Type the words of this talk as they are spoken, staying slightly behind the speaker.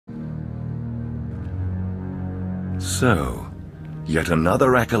So, yet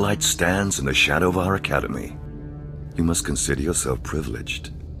another acolyte stands in the shadow of our academy. You must consider yourself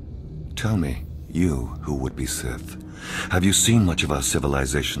privileged. Tell me, you who would be Sith, have you seen much of our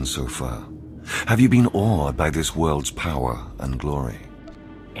civilization so far? Have you been awed by this world's power and glory?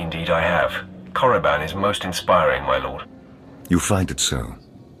 Indeed I have. Korriban is most inspiring, my lord. You find it so?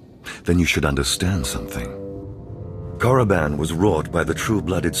 Then you should understand something. Korriban was wrought by the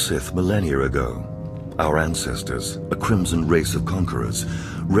true-blooded Sith millennia ago. Our ancestors, a crimson race of conquerors,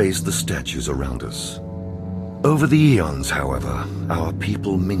 raised the statues around us. Over the eons, however, our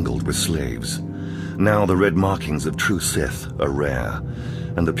people mingled with slaves. Now the red markings of true Sith are rare,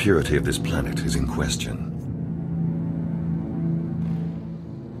 and the purity of this planet is in question.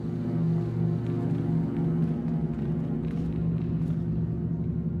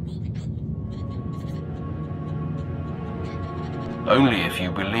 Only if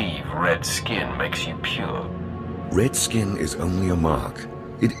you believe red skin makes you pure. Red skin is only a mark.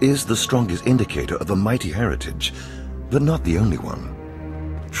 It is the strongest indicator of a mighty heritage, but not the only one.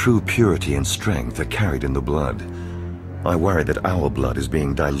 True purity and strength are carried in the blood. I worry that our blood is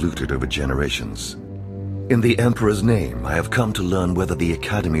being diluted over generations. In the Emperor's name, I have come to learn whether the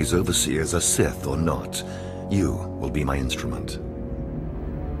Academy's overseers are Sith or not. You will be my instrument.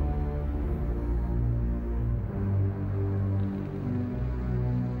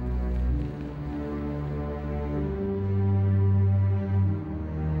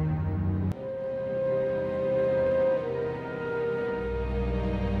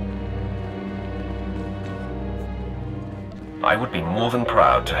 I would be more than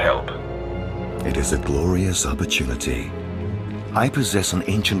proud to help. It is a glorious opportunity. I possess an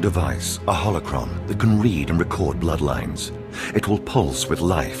ancient device, a holocron, that can read and record bloodlines. It will pulse with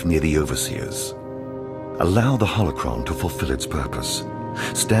life near the overseers. Allow the holocron to fulfill its purpose.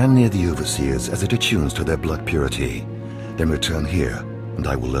 Stand near the overseers as it attunes to their blood purity. Then return here, and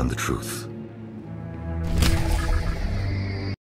I will learn the truth.